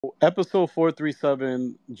Episode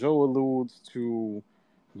 437, Joe alludes to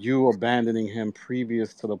you abandoning him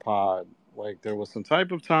previous to the pod. Like there was some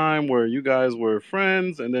type of time where you guys were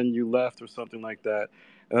friends and then you left or something like that.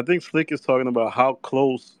 And I think Slick is talking about how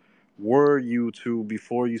close were you two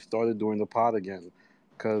before you started doing the pod again.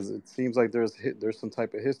 Because it seems like there's some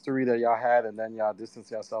type of history that y'all had, and then y'all distanced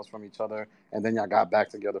yourselves from each other, and then y'all got back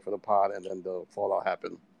together for the pod, and then the fallout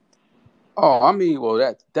happened. Oh, I mean, well,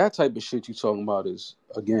 that type of shit you talking about is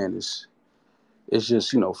again, it's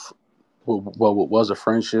just what was a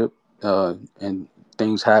friendship, and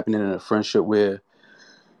things happening in a friendship where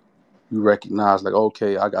you recognize like,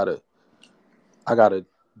 okay, I gotta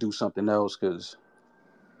do something else because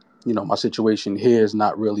my situation here is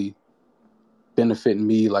not really benefiting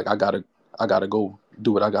me. Like I gotta go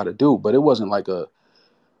do what I gotta do. But it wasn't like a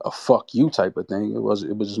fuck you type of thing. It was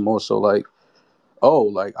just more so like, oh,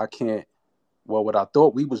 like I can't. Well, what I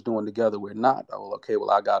thought we was doing together, we're not. Oh, okay.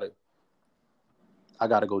 Well, I gotta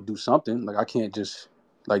go do something. Like I can't just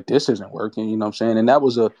like this isn't working. You know what I'm saying? And that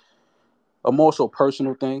was a more so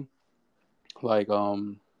personal thing. Like at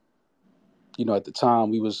the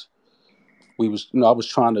time we was I was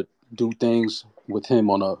trying to do things with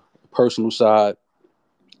him on a personal side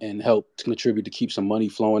and help to contribute to keep some money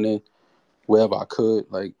flowing in wherever I could.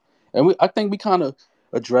 Like, and I think we kind of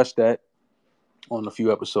addressed that on a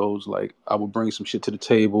few episodes. Like, I would bring some shit to the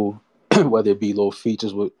table, whether it be little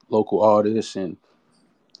features with local artists and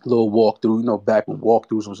little walkthrough. Back when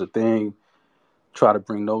walkthroughs was a thing, try to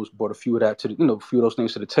brought a few of that to a few of those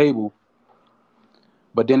things to the table.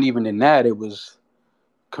 But then even in that, it was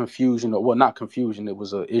confusion, or well, not confusion. It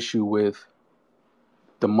was an issue with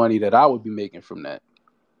the money that I would be making from that.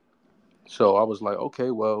 So I was like,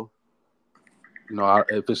 okay, well,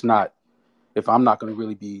 if I'm not going to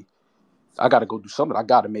really be, I got to go do something. I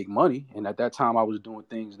got to make money. And at that time, I was doing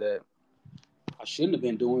things that I shouldn't have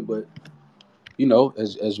been doing. But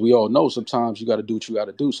as we all know, sometimes you got to do what you got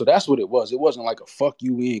to do. So that's what it was. It wasn't like a fuck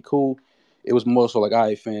you, we ain't cool. It was more so like, all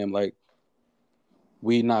right, fam, like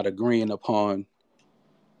we not agreeing upon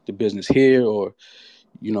the business here, or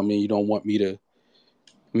what I mean, you don't want me to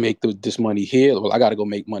make this money here. Well, I got to go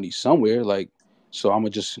make money somewhere. Like, so I'm gonna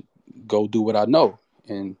just go do what I know,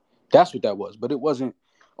 and that's what that was. But it wasn't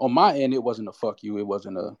on my end. It wasn't a fuck you. It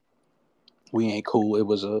wasn't a we ain't cool. It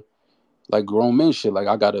was a like grown men shit. Like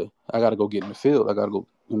I gotta go get in the field. I gotta go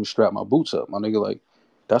strap my boots up, my nigga. Like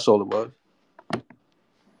that's all it was.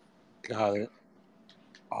 Got it.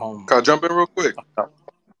 Can I jump in real quick?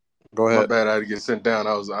 Go My ahead. bad, I had to get sent down.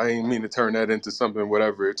 I ain't mean to turn that into something,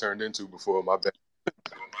 whatever it turned into before. My bad.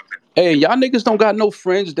 Hey, y'all niggas don't got no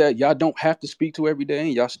friends that y'all don't have to speak to every day,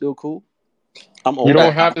 and y'all still cool? I'm You old.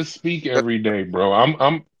 don't have to speak every day, bro.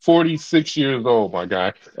 I'm 46 years old, my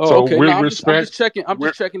guy. Oh, So okay. No, with I'm just respect, checking. I'm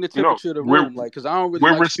with just checking the you know, temperature of the with room, like, cause I don't really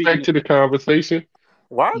with like speaking. respect to the conversation,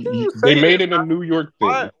 Why do you they say made this? it a New York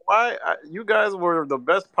Why? thing. Why? You guys were the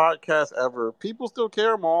best podcast ever. People still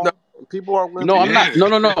care, No, Mom. People are No, listening. I'm not.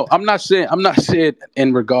 yeah. No. I'm not saying. I'm not saying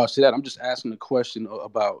in regards to that. I'm just asking a question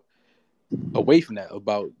about away from that,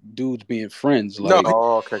 about dudes being friends. No, Like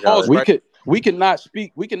Oh, okay, got pause, it. we right? could we could not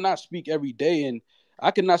speak. We could not speak every day, and I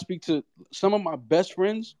could not speak to some of my best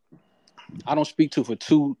friends. I don't speak to for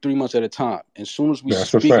 2-3 months at a time. And That's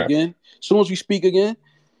a fact. soon as we speak again,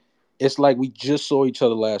 it's like we just saw each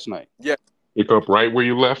other last night. Yeah. Pick up right where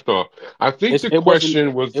you left off. I think It's the it wasn't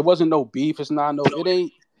question was, it wasn't no beef. It's not no.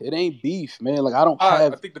 It ain't beef, man. Like I don't I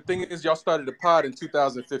have. think the thing is, y'all started the pod in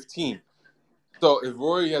 2015. So if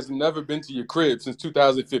Rory has never been to your crib since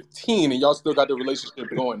 2015 and y'all still got the relationship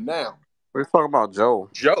going now, We're talking about Joe,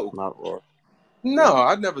 Joe. not Roy. No,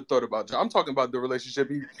 I never thought about Joe. I'm talking about the relationship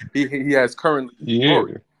he has currently with yeah.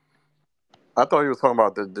 Rory. I thought he was talking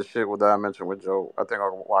about the shit that I mentioned with Joe. I think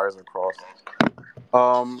our wires are crossed.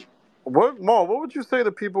 Um, what would you say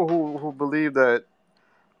to people who believe that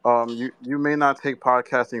you may not take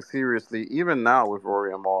podcasting seriously, even now with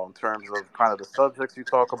Rory and Maul, in terms of kind of the subjects you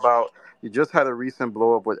talk about? You just had a recent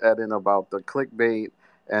blow up with Eden about the clickbait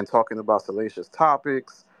and talking about salacious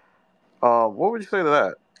topics. What would you say to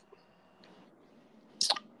that?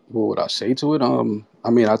 What would I say to it? I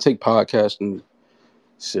mean, I take podcasting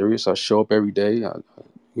serious. I show up every day. What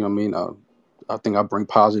I mean? I think I bring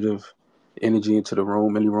positive energy into the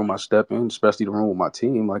room, any room I step in, especially the room with my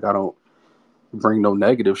team. Like I don't bring no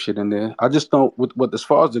negative shit in there. I just don't with as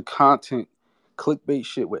far as the content clickbait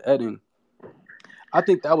shit with Eden, I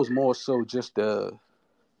think that was more so just a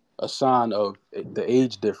sign of the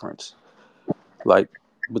age difference, like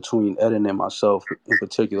between Eden and myself in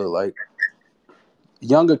particular. Like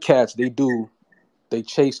younger cats, they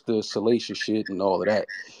chase the salacious shit and all of that.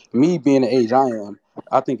 Me being the age I am,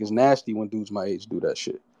 I think it's nasty when dudes my age do that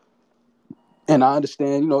shit. And I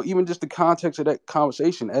understand, even just the context of that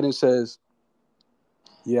conversation. Eden says,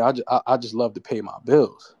 yeah, I just love to pay my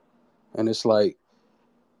bills. And it's like,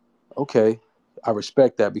 okay, I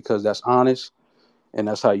respect that because that's honest and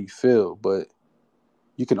that's how you feel. But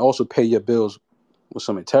you can also pay your bills with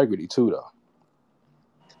some integrity too, though.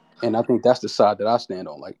 And I think that's the side that I stand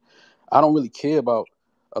on. Like, I don't really care about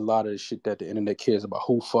a lot of the shit that the internet cares about,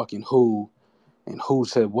 who fucking who and who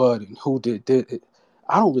said what and who did it.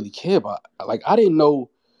 I don't really care about. Like, I didn't know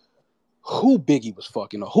who Biggie was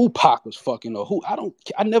fucking or who Pac was fucking or who.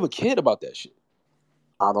 I never cared about that shit.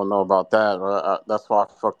 I don't know about that. That's why I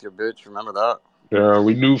fucked your bitch. Remember that?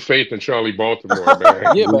 We knew Faith and Charlie Baltimore,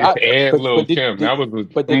 man. Yeah, And Lil Kim. did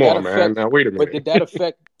Come that on, man. affect? Now wait a But minute.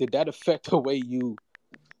 did that affect the way you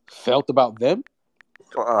felt about them?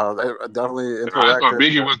 They definitely I thought interacted.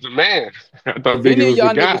 Biggie was the man. I thought If Biggie any of was the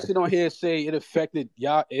y'all guy. niggas sit on here and say it affected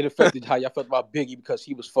y'all, it affected how y'all felt about Biggie because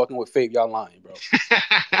he was fucking with Faith, y'all lying, bro.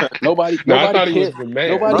 Nobody No, I thought he was cares. the man.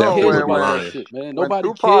 Nobody No, cares Definitely about that lying. shit, man. when Nobody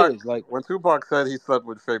Tupac cares. Like, when Tupac said he slept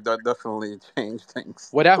with Faith, that definitely changed things.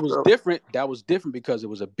 well, that was different. That was different because it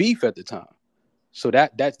was a beef at the time. So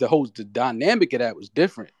that's the dynamic of that was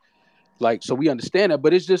different. Like, so we understand that,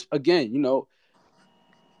 but it's just, again,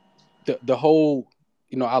 the whole,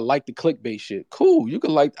 I like the clickbait shit. Cool. You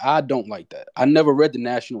can like, I don't like that. I never read the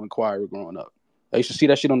National Enquirer growing up. I used to see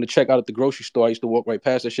that shit on the checkout at the grocery store. I used to walk right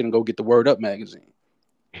past that shit and go get the Word Up magazine.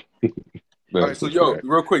 All right, so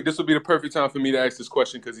real quick, this would be the perfect time for me to ask this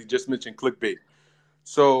question because he just mentioned clickbait.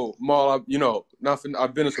 So, Maul,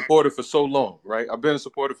 I've been a supporter for so long, right? I've been a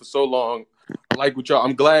supporter for so long. I like what y'all.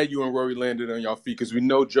 I'm glad you and Rory landed on y'all feet because we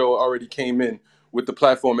know Joe already came in with the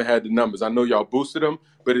platform and had the numbers. I know y'all boosted him,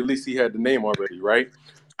 but at least he had the name already, right?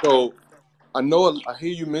 So, I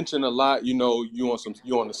hear you mention a lot. You a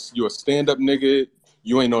stand-up nigga.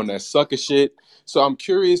 You ain't on that sucker shit. So I'm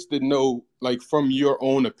curious to know, like, from your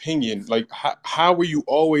own opinion, like, how were you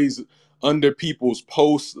always under people's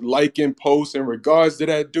posts, liking posts in regards to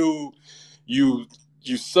that dude? You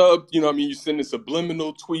sub, you send the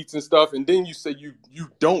subliminal tweets and stuff, and then you say you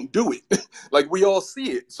don't do it. Like, we all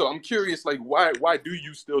see it. So I'm curious, like, why do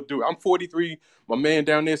you still do it? I'm 43. My man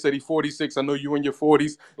down there said he's 46. I know you in your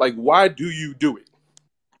 40s. Like, why do you do it?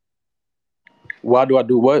 Why do I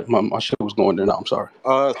do what? My shit was going there now. I'm sorry.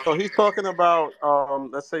 So he's talking about,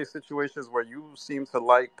 let's say, situations where you seem to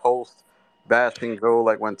like post bashing Joe,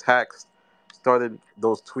 like when Tax started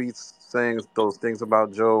those tweets saying those things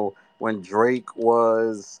about Joe. When Drake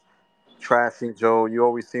was trashing Joe, you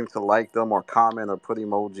always seem to like them or comment or put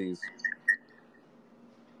emojis.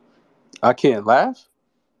 I can't laugh.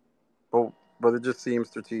 But it just seems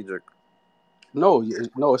strategic. No,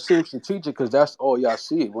 it seems strategic because that's all y'all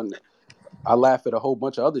see. When I laugh at a whole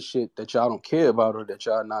bunch of other shit that y'all don't care about or that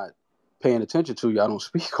y'all not paying attention to, y'all don't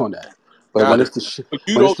speak on that. But when it's the shit, But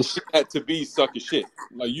you when it's don't the deem that to be sucker shit.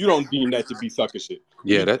 Like, you don't deem that to be sucker shit.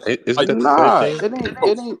 Yeah, isn't Like, that the same nah,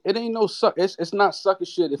 thing? it ain't no suck. It's not sucker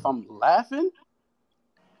shit if I'm laughing.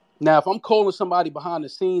 Now, if I'm calling somebody behind the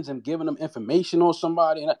scenes and giving them information on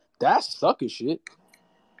somebody, that's sucker shit.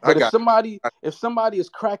 But if somebody is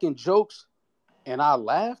cracking jokes and I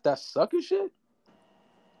laugh, that's sucker shit.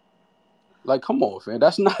 Like, come on, fam.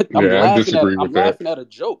 That's not. I disagree with that. Laughing at a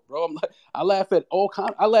joke, bro. I laugh at all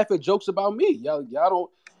kinds. I laugh at jokes about me. Y'all don't.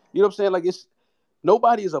 You know what I'm saying? Like,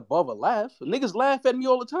 nobody is above a laugh. Niggas laugh at me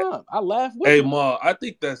all the time. I laugh with them. Ma, I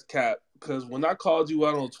think that's cap. Because when I called you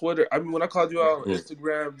out on Twitter, when I called you out on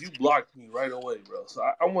Instagram, you blocked me right away, bro. So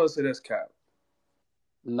I want to say that's cap.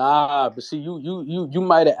 Nah, but see, you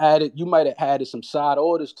might have added some side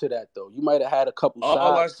orders to that though. You might have had a couple sides.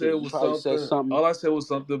 All I said was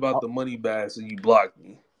something about the money bags, and you blocked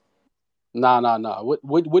me. Nah.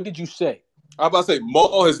 What did you say? I'm about to say,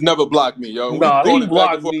 Maul has never blocked me, yo. Nah, he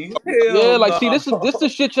blocked me. Yeah, like, see, this is the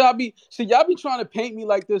shit y'all be trying to paint me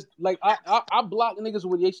like this. Like, I block niggas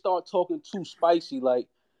when they start talking too spicy. Like,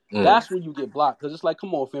 that's when you get blocked. Cause it's like,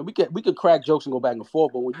 come on, fam, we can crack jokes and go back and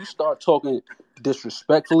forth, but when you start talking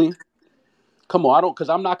disrespectfully, come on,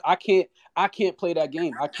 I can't play that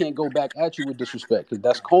game. I can't go back at you with disrespect because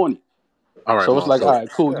that's corny. All right, so it's like, all right,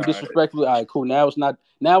 cool. Yeah, You disrespectfully, all right, cool. Now it's not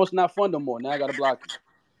fun no more. Now I gotta block you.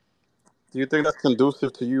 Do you think that's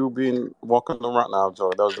conducive to you being walking around now,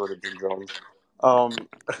 Joe? That was really Jim Jones.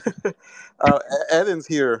 Eden's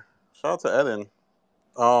here. Shout out to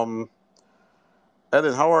Eden.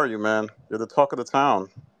 Eden, how are you, man? You're the talk of the town.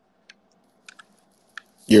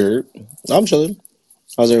 I'm chilling.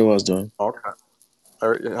 How's everyone else doing? Okay.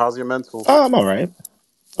 How's your mental? I'm all right.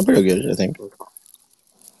 I'm pretty good, I think.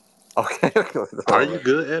 Okay. Are you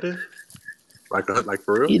good at it? Like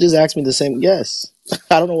for real? He just asked me the same. Yes.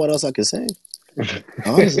 I don't know what else I could say.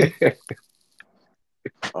 Honestly.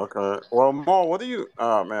 Okay. Well, Mo, what do you?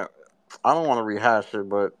 Man, I don't want to rehash it,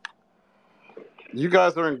 but you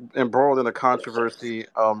guys are embroiled in a controversy.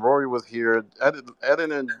 Rory was here.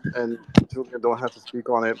 Eden and Julian don't have to speak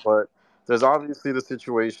on it, but there's obviously the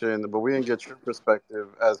situation. But we didn't get your perspective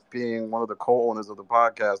as being one of the co-owners of the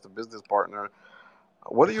podcast, the business partner.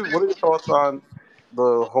 What are your thoughts on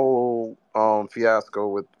the whole fiasco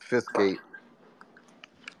with Fistgate?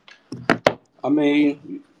 I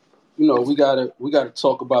mean, we gotta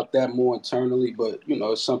talk about that more internally, but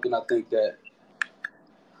it's something I think that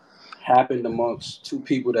happened amongst two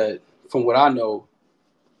people that, from what I know,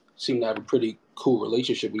 seem to have a pretty cool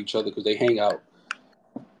relationship with each other because they hang out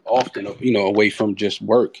often, away from just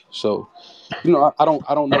work. So, I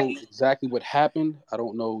don't know exactly what happened. I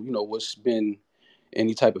don't know, what's been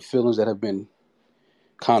any type of feelings that have been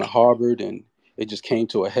kind of harbored, and it just came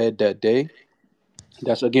to a head that day.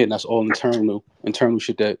 That's all internal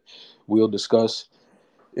shit that we'll discuss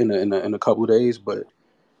in a couple of days. But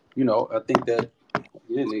I think that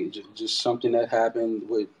just something that happened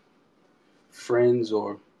with friends,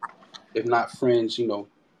 or if not friends,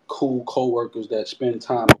 cool coworkers that spend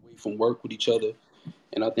time away from work with each other.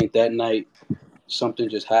 And I think that night something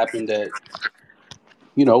just happened that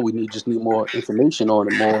we just need more information on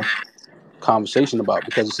and more conversation about,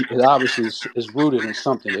 because it obviously is rooted in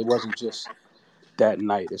something. It wasn't just that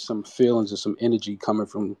night. There's some feelings and some energy coming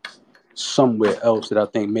from somewhere else that I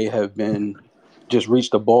think may have been just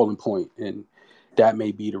reached a boiling point, and that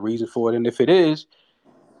may be the reason for it. And if it is,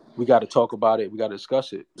 we got to talk about it. We got to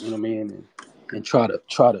discuss it. You know what I mean? And try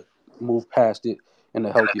to move past it in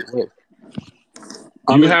a healthier way.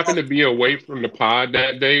 You happen to be away from the pod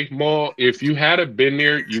that day, Maul. If you had have been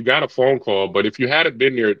there, you got a phone call. But if you had have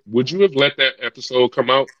been there, would you have let that episode come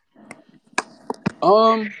out?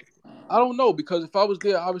 I don't know, because if I was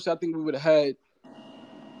there, obviously I think we would have had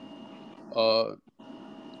a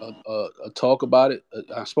talk about it.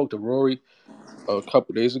 I spoke to Rory a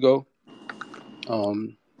couple days ago,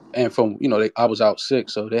 and from I was out sick,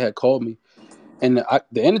 so they had called me, and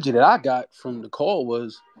the energy that I got from the call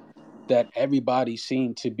was that everybody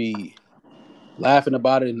seemed to be laughing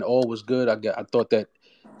about it and all was good. I thought that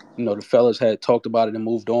the fellas had talked about it and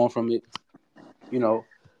moved on from it.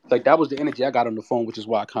 Like that was the energy I got on the phone, which is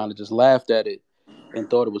why I kind of just laughed at it and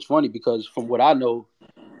thought it was funny, because from what I know,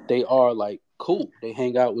 they are like cool. They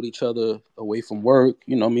hang out with each other away from work.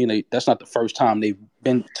 You know what I mean? That's not the first time they've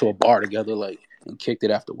been to a bar together, like, and kicked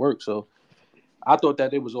it after work. So I thought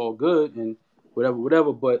that it was all good and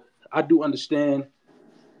whatever. But I do understand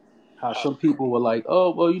how some people were like,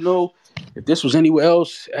 oh, well, if this was anywhere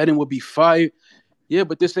else, Eden would be fired. Yeah,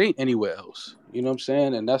 but this ain't anywhere else. You know what I'm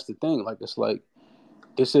saying? And that's the thing. Like, it's like,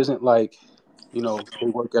 this isn't like, they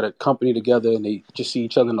work at a company together and they just see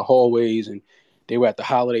each other in the hallways, and they were at the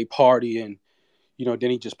holiday party and,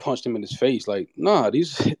 then he just punched him in his face. Like, nah,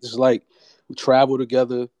 this is like, we travel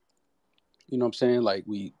together. You know what I'm saying? Like,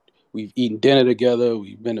 we've eaten dinner together.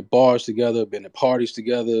 We've been to bars together, been to parties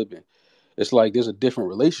together. It's like there's a different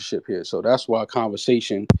relationship here. So that's why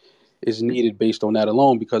conversation is needed based on that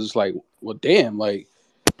alone, because it's like, well, damn, like,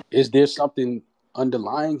 is there something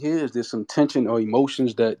underlying here? Is there some tension or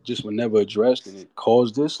emotions that just were never addressed and it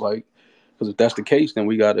caused this? Like, because if that's the case, then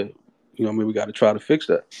we gotta, we gotta try to fix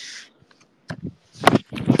that.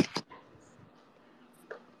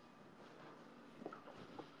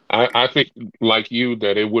 I think, like you,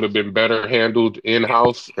 that it would have been better handled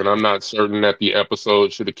in-house, and I'm not certain that the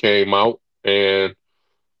episode should have came out. And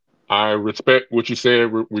I respect what you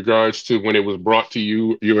said regards to when it was brought to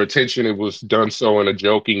your attention, it was done so in a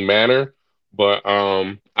joking manner. But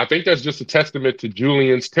I think that's just a testament to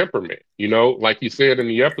Julian's temperament. Like you said in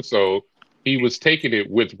the episode, he was taking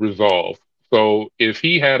it with resolve. So if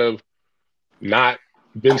he had have not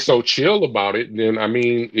been so chill about it, then I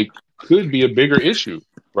mean, it could be a bigger issue,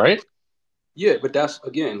 right? Yeah, but that's,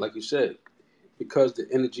 again, like you said, because the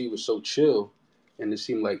energy was so chill, and it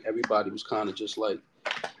seemed like everybody was kind of just like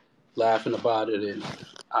laughing about it, and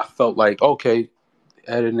I felt like, okay,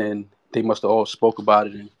 Ed and they must have all spoke about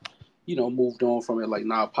it and moved on from it. Like,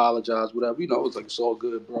 nah, apologize, whatever. It was like, it's all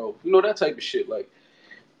good, bro. That type of shit. Like,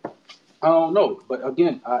 I don't know, but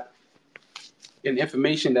again, in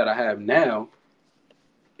information that I have now,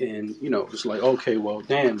 and it's like, okay, well,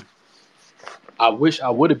 damn, I wish I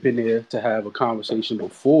would have been there to have a conversation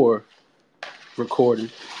before recording.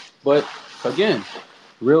 But again,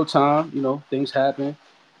 real time, things happen.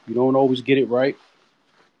 You don't always get it right.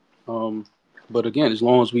 But again, as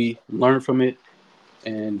long as we learn from it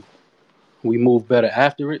and we move better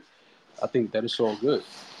after it, I think that it's all good.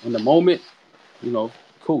 In the moment,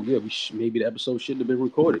 cool. Yeah, maybe the episode shouldn't have been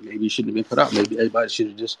recorded. Maybe it shouldn't have been put out. Maybe everybody should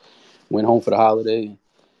have just went home for the holiday. And,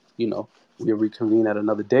 we'll reconvene at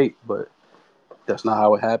another date, but that's not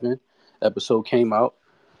how it happened. Episode came out,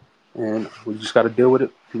 and we just got to deal with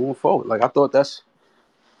it moving forward. Like, I thought that's,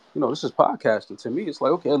 this is podcasting. To me, it's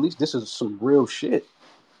like, okay, at least this is some real shit.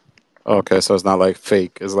 Okay, so it's not like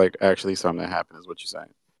fake. It's like actually something that happened, is what you're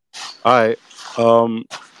saying. All right.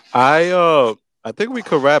 I think we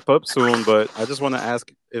could wrap up soon, but I just want to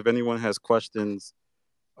ask if anyone has questions.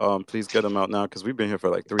 Please get them out now because we've been here for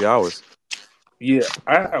like 3 hours. Yeah,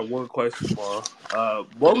 I have one question, Ma.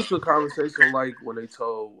 What was the conversation like when they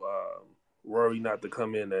told Rory not to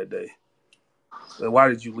come in that day? And why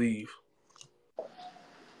did you leave?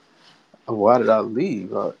 Why did I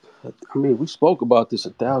leave? We spoke about this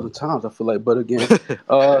 1,000 times, I feel like. But again,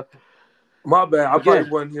 my bad. I probably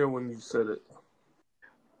wasn't here when you said it.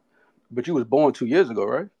 But you was born 2 years ago,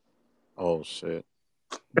 right? Oh shit.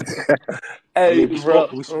 Hey, bro.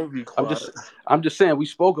 I'm just saying we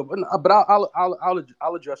spoke of, but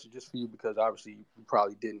I'll address it just for you because obviously you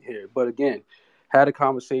probably didn't hear it. But again, had a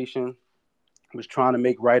conversation, was trying to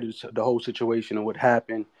make right the whole situation and what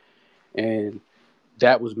happened, and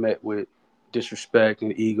that was met with disrespect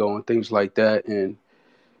and ego and things like that. And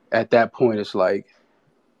at that point, it's like,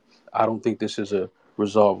 I don't think this is a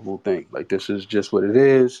resolvable thing. Like, this is just what it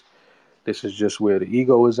is. This is just where the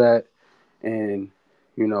ego is at. And,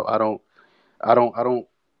 I don't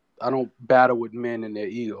battle with men and their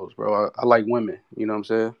egos, bro. I like women. You know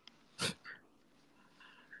what I'm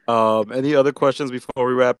saying? Any other questions before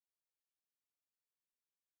we wrap?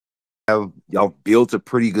 Y'all built a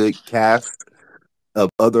pretty good cast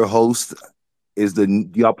of other hosts. Do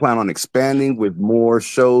y'all plan on expanding with more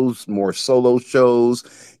shows, more solo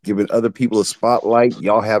shows, giving other people a spotlight?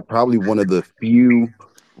 Y'all have probably one of the few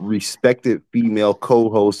respected female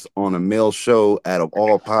co-hosts on a male show out of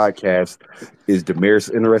all podcasts. Is Damaris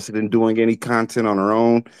interested in doing any content on her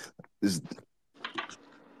own?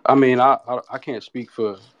 I can't speak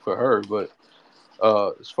for her, but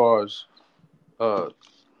as far as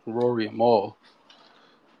Rory and Maul,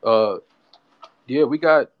 yeah, we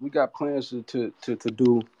got plans to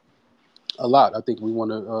do a lot. I think we want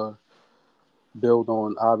to build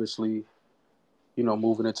on, obviously,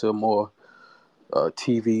 moving into a more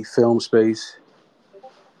TV film space.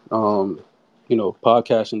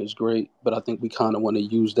 Podcasting is great, but I think we kind of want to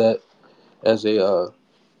use that as a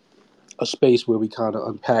space where we kind of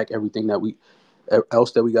unpack everything that we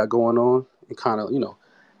got going on and kind of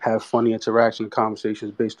have funny interaction and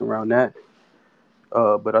conversations based around that.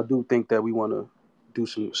 But I do think that we want to do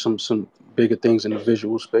some bigger things in the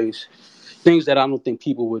visual space, things that I don't think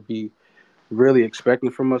people would be really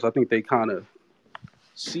expecting from us. I think they kind of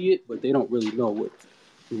see it, but they don't really know what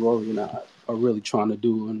Rory and I are really trying to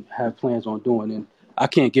do and have plans on doing. And I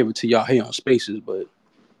can't give it to y'all here on Spaces, but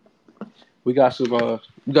we got some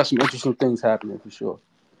interesting things happening for sure.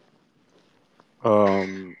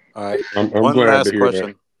 I'm one glad last to hear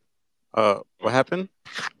question. That. What happened?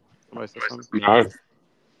 Somebody said something?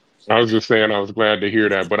 I was just saying I was glad to hear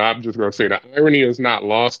that, but I'm just going to say the irony is not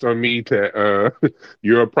lost on me that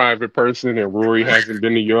you're a private person and Rory hasn't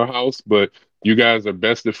been to your house, but you guys are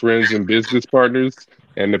best of friends and business partners,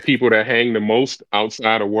 and the people that hang the most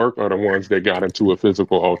outside of work are the ones that got into a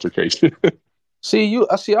physical altercation. What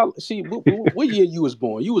year you was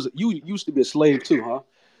born? You used to be a slave too, huh?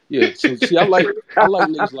 Yeah. So I like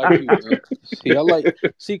niggas like you, man.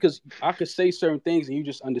 Because I could say certain things and you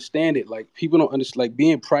just understand it. Like, people don't understand, like,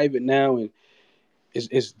 being private now and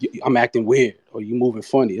is I'm acting weird or you moving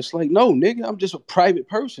funny. It's like, no, nigga, I'm just a private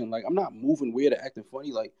person. Like, I'm not moving weird or acting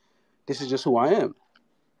funny. Like, this is just who I am.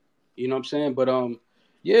 You know what I'm saying? But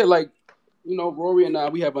yeah, like, Rory and I,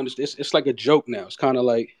 we have understood. It's like a joke now. It's kind of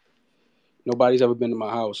like nobody's ever been to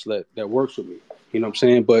my house that works with me. You know what I'm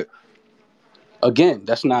saying? But again,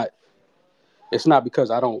 it's not because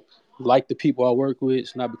I don't like the people I work with.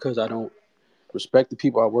 It's not because I don't respect the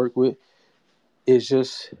people I work with. It's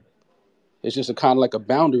just a kind of like a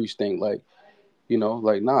boundaries thing. Like,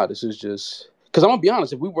 nah, this is just, because I'm gonna be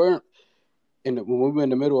honest, if we weren't when we were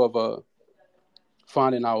in the middle of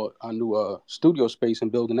finding our new studio space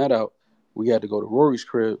and building that out, we had to go to Rory's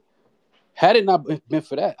crib. Had it not been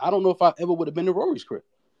for that, I don't know if I ever would have been to Rory's crib.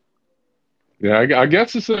 Yeah, I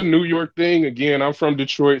guess it's a New York thing. Again, I'm from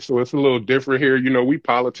Detroit, so it's a little different here. We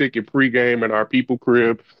politic at pregame at our people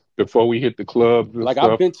crib before we hit the clubs and like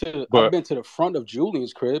stuff. I've been to the front of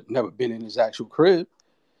Julian's crib, never been in his actual crib.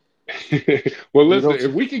 Well, listen,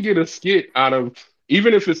 if we could get a skit out of,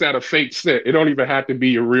 even if it's at a fake set, it don't even have to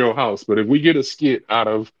be a real house. But if we get a skit out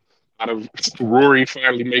of Rory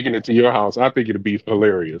finally making it to your house, I think it'd be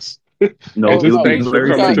hilarious. No, it'll be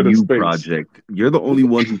hilarious for you, Project. You're the only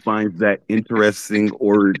one who finds that interesting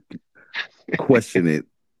or question it.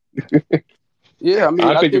 Yeah, I mean,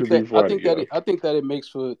 I think it'd be funny. I think that it makes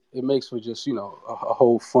for just a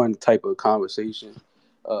whole fun type of conversation.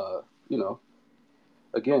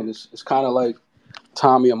 Again, it's kind of like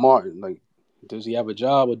Tommy and Martin. Like, does he have a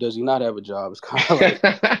job or does he not have a job? It's kind of like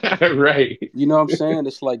right. You know what I'm saying?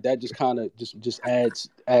 It's like that just kind of just adds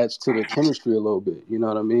to the chemistry a little bit. You know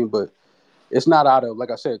what I mean? But it's not out of, like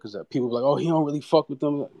I said, because people are like, oh, he don't really fuck with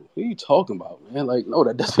them. Like, what are you talking about, man? Like, no,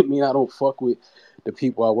 that doesn't mean I don't fuck with the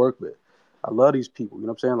people I work with. I love these people, you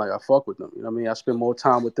know what I'm saying? Like, I fuck with them, you know what I mean? I spend more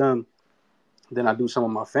time with them than I do some of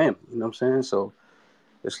my family, you know what I'm saying? So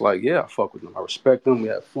it's like, yeah, I fuck with them. I respect them. We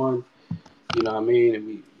have fun, you know what I mean? And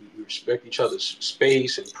we respect each other's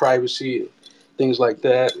space and privacy and things like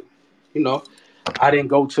that. You know, I haven't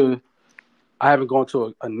gone to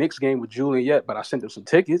a Knicks game with Julian yet, but I sent him some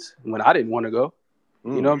tickets when I didn't want to go.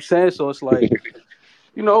 You know what I'm saying? So it's like,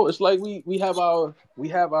 it's like we have our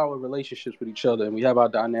relationships with each other and we have our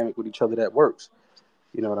dynamic with each other that works.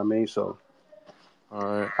 You know what I mean? So, all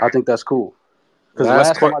right, I think that's cool. Because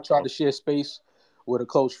last time I tried to share space with a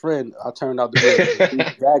close friend, I turned out to be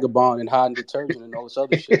a vagabond and hiding detergent and all this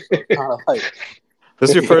other shit. So it's kind of like, this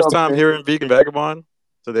is your first time hearing Vegan Vagabond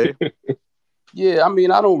today? Yeah, I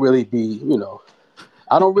mean, I don't really be,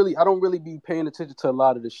 I don't really be paying attention to a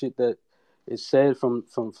lot of the shit that is said from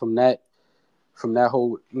that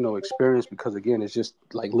whole, experience, because again, it's just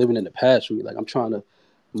like living in the past for me. Like, I'm trying to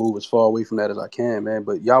move as far away from that as I can, man.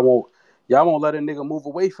 But y'all won't let a nigga move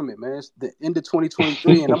away from it, man. It's the end of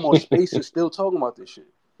 2023 and I'm on Spaces still talking about this shit.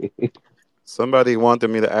 Somebody wanted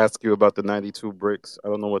me to ask you about the 92 bricks. I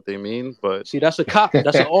don't know what they mean, but see, that's a cop.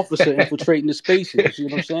 That's an officer infiltrating the spaces. You see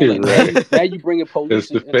what I'm saying? Like, now you bringing police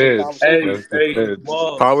into the conversation. Hey,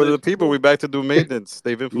 power to the people. We back to do maintenance.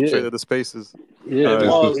 They've infiltrated the spaces. Hey,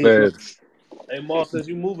 Maul, since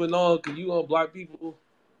you moving on, can you unblock people?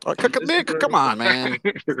 Come on, man.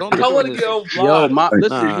 Don't I want to get unblocked.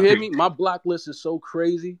 Listen, you hear me? My block list is so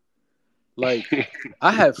crazy. Like,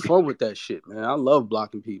 I have fun with that shit, man. I love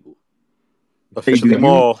blocking people. Officially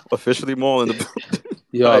Maul in the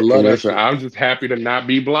Yo, I love that shit. I'm just happy to not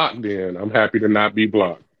be blocked. Then I'm happy to not be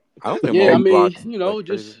blocked. I don't think. Yeah, I mean,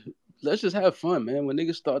 let's just have fun, man. When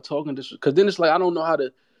niggas start talking this, because then it's like I don't know how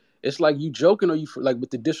to. It's like you joking or you like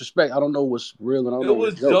with the disrespect. I don't know what's real and I don't know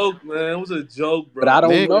what's joke, man. It was a joke, bro. But I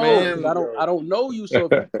don't know. Man, I don't know you. So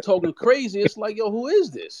if you're talking crazy, it's like, yo, who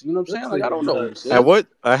is this? You know what I'm saying? Like, I don't know.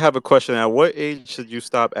 I have a question. At what age should you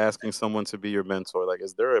stop asking someone to be your mentor? Like,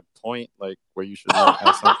 is there a point like where you should not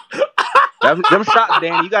ask someone? Them shots,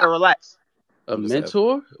 Danny. You gotta relax. A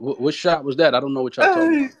mentor? What shot was that? I don't know what y'all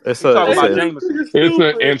talking about. It's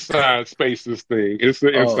an inside spaces thing. It's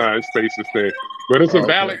an inside spaces thing. But it's a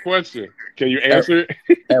valid question. Can you answer it?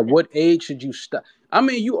 At what age should you stop? I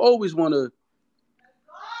mean, you always want to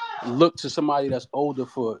look to somebody that's older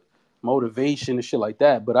for motivation and shit like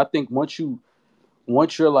that. But I think once you're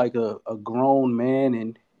like a grown man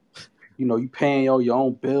and you paying all your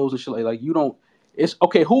own bills and shit like you don't. It's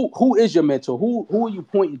okay. Who is your mentor? Who are you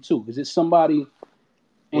pointing to? Is it somebody?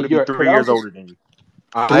 Would it be 3 years older than you?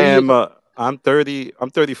 I am. I'm 30. I'm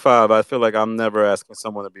 35. I feel like I'm never asking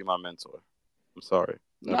someone to be my mentor. I'm sorry.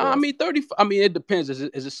 I mean 30. I mean, it depends. Is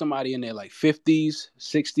it somebody in their like 50s,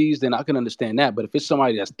 60s? Then I can understand that. But if it's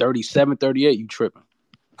somebody that's 37, 38, you tripping.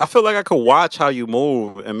 I feel like I could watch how you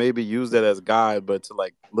move and maybe use that as guide, but to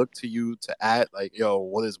like look to you to add like, yo,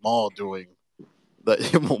 what is Maul doing?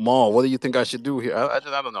 Maul, what do you think I should do here? I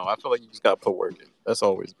don't know. I feel like you just got to put work in. That's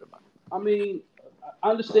always been my. I mean,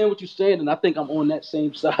 I understand what you're saying, and I think I'm on that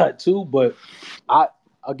same side too. But I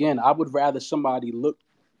would rather somebody look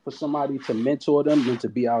for somebody to mentor them than to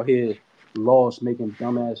be out here lost, making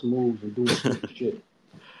dumbass moves and doing stupid shit.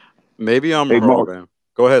 Maybe I'm wrong, man.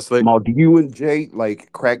 Go ahead, Slick. Maul, do you and Jay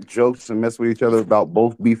like crack jokes and mess with each other about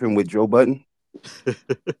both beefing with Joe Budden?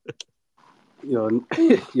 yo,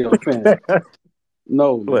 man.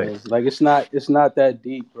 No, man. Like it's not that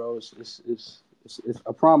deep, bro. It's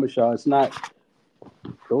I promise y'all, it's not.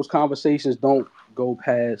 Those conversations don't go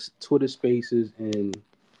past Twitter Spaces and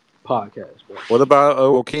podcasts, bro. What about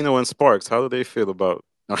Okino and Sparks? How do they feel about?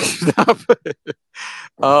 So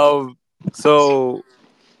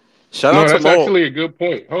shout out to that's Mo. Actually a good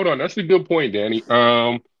point. Hold on, that's a good point, Danny.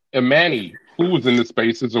 And Manny, who was in the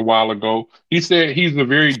Spaces a while ago, he said he's a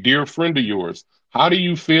very dear friend of yours. How do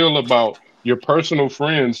you feel about your personal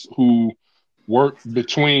friends who work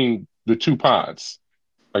between the two pods?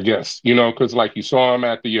 I guess, because like you saw him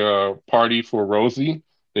at the party for Rosie,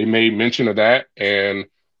 they made mention of that. And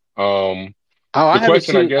I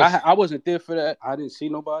wasn't there for that. I didn't see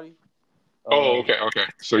nobody. Okay.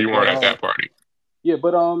 So you weren't at that party. Yeah,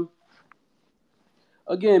 but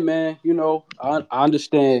again, man, I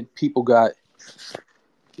understand people got,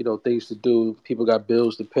 things to do. People got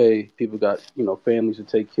bills to pay. People got, families to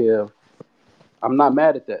take care of. I'm not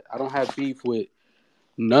mad at that. I don't have beef with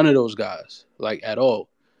none of those guys, like, at all.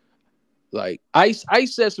 Like, I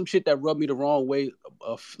said some shit that rubbed me the wrong way,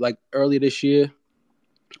 like, earlier this year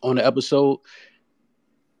on the episode,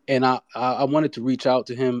 and I wanted to reach out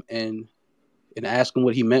to him and ask him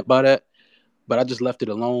what he meant by that, but I just left it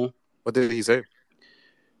alone. What did he say?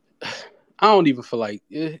 I don't even feel like.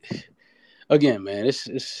 Again, man,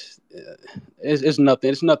 it's nothing.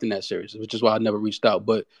 It's nothing that serious, which is why I never reached out.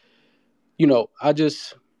 But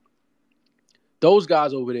those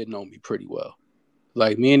guys over there know me pretty well.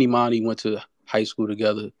 Like, me and Imani went to high school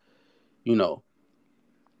together.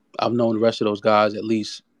 I've known the rest of those guys at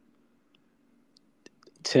least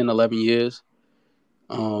 10, 11 years.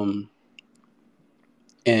 And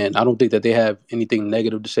I don't think that they have anything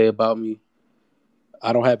negative to say about me.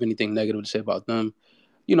 I don't have anything negative to say about them.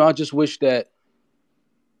 I just wish that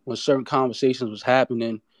when certain conversations was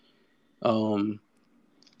happening, and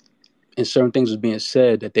certain things was being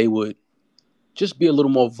said, that they would just be a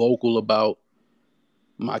little more vocal about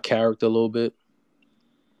my character a little bit.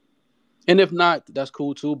 And if not, that's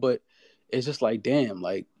cool too. But it's just like, damn,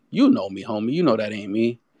 like, me, homie. That ain't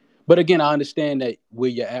me. But again, I understand that where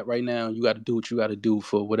you're at right now, you got to do what you got to do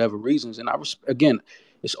for whatever reasons. And again,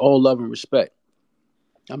 it's all love and respect.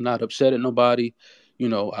 I'm not upset at nobody.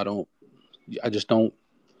 I just don't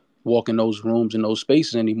walk in those rooms and those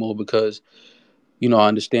spaces anymore because, I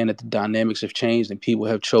understand that the dynamics have changed and people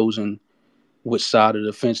have chosen which side of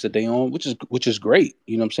the fence that they on, which is great.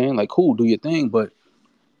 You know what I'm saying? Like, cool, do your thing. But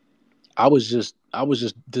I was just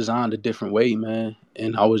designed a different way, man.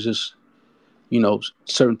 And I was just,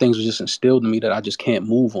 certain things were just instilled in me that I just can't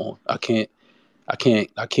move on. I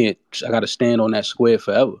got to stand on that square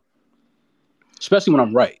forever. Especially when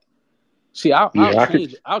I'm right. See, I'll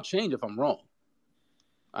change. I'll change if I'm wrong.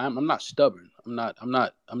 I'm not stubborn. I'm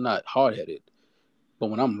not hard-headed. But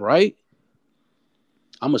when I'm right,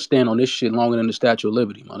 I'm gonna stand on this shit longer than the Statue of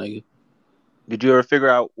Liberty, my nigga. Did you ever figure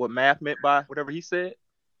out what Math meant by whatever he said?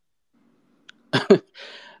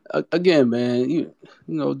 Again, man,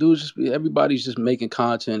 dudes, everybody's just making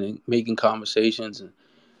content and making conversations, and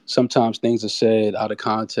sometimes things are said out of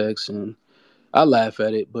context, and I laugh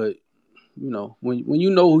at it. But when you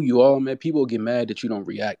know who you are, man, people get mad that you don't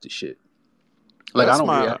react to shit. Like, I don't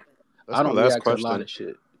react to a lot of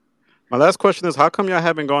shit. My last question is, how come y'all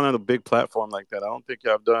haven't gone on a big platform like that? I don't think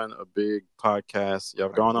y'all have done a big podcast. Y'all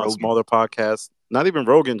have gone on smaller podcasts. Not even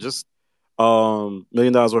Rogan, just $1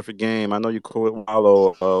 Million Worth of Game. I know you cool with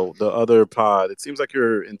Wallow, the other pod. It seems like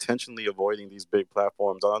you're intentionally avoiding these big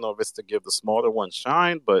platforms. I don't know if it's to give the smaller ones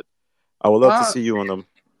shine, but I would love to see you on them.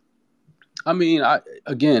 I mean, I'm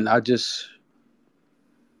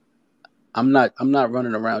not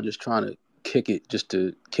running around just trying to kick it just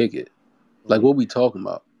to kick it. Like, what we talking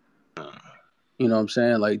about? You know what I'm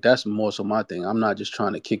saying? Like, that's more so my thing. I'm not just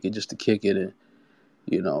trying to kick it just to kick it. And,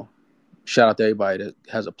 shout out to everybody that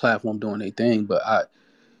has a platform doing their thing. But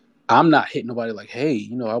I'm not hitting nobody like, hey,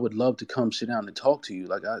 I would love to come sit down and talk to you.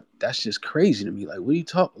 Like, that's just crazy to me. Like, what do you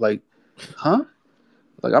talk? Like, huh?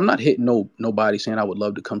 Like, I'm not hitting nobody saying I would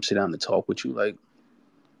love to come sit down and talk with you. Like,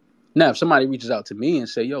 now, if somebody reaches out to me and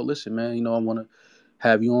say, yo, listen, man, I want to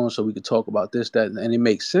have you on so we could talk about this, that, and it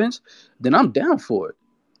makes sense, then I'm down for it.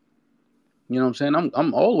 You know what I'm saying?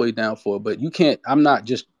 I'm all the way down for it. But you can't, I'm not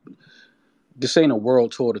just, this ain't a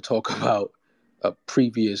world tour to talk about a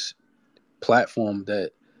previous platform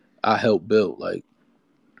that I helped build. Like,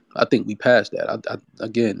 I think we passed that.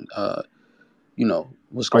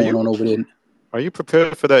 What's going on over there? Are you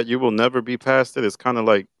prepared for that? You will never be past it. It's kind of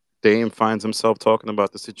like Dame finds himself talking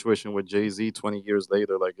about the situation with Jay-Z 20 years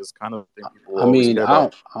later. Like, it's kind of thing people always care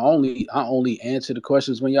about. I only answer the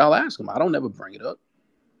questions when y'all ask them. I don't never bring it up.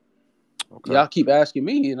 Okay. Y'all keep asking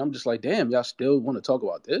me, and I'm just like, damn, y'all still want to talk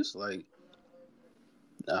about this? Like,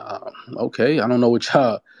 okay, I don't know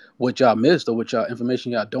what y'all missed or what y'all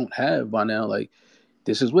information y'all don't have by now. Like,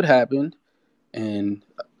 this is what happened, and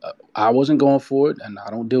I wasn't going for it, and I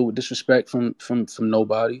don't deal with disrespect from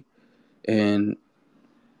nobody, and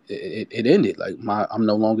it ended. Like, I'm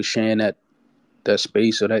no longer sharing that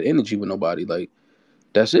space or that energy with nobody. Like,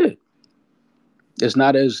 that's it. It's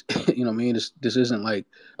not as you know what I mean. This isn't like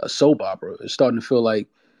a soap opera. It's starting to feel like,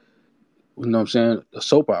 you know what I'm saying, a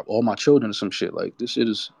soap opera. All my children or some shit. Like, this shit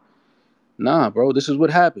is, nah, bro. This is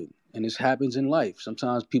what happened, and this happens in life.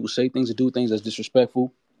 Sometimes people say things and do things that's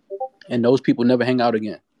disrespectful, and those people never hang out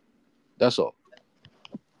again. That's all.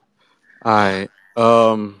 All right.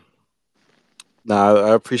 Nah,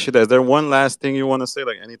 I appreciate that. Is there one last thing you want to say?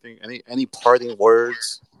 Like anything, any parting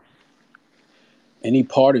words? Any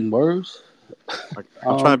parting words? Like,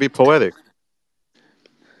 I'm trying to be poetic.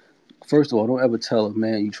 First of all, don't ever tell a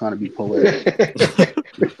man you trying to be poetic.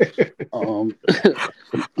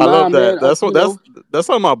 I love that. That's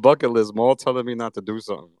on my bucket list. Maul telling me not to do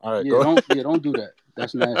something. All right, go ahead. Don't do that.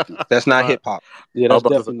 That's nasty. That's not hip hop. Yeah, that's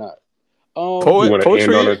definitely not. You want to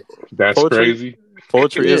end on it? That's crazy.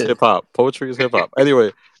 Poetry is hip hop. Poetry is hip hop.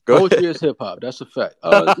 Anyway, poetry is hip hop. That's a fact.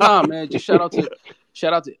 Nah, man. Just shout out to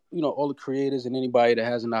all the creators and anybody that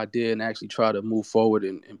has an idea and actually try to move forward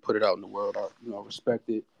and put it out in the world. I respect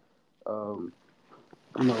it.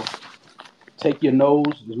 Take your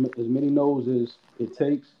nose, as many no's as it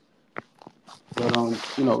takes. But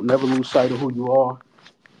never lose sight of who you are.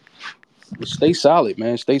 Just stay solid,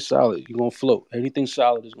 man. Stay solid. You're gonna float. Anything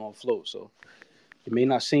solid is gonna float. So it may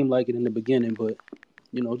not seem like it in the beginning, but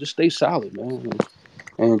just stay solid, man.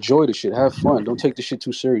 And enjoy the shit. Have fun. Don't take the shit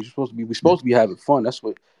too serious. We're supposed to be having fun. At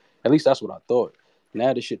least that's what I thought.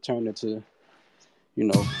 Now this shit turned into, do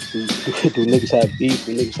niggas have beef?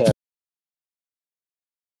 Do niggas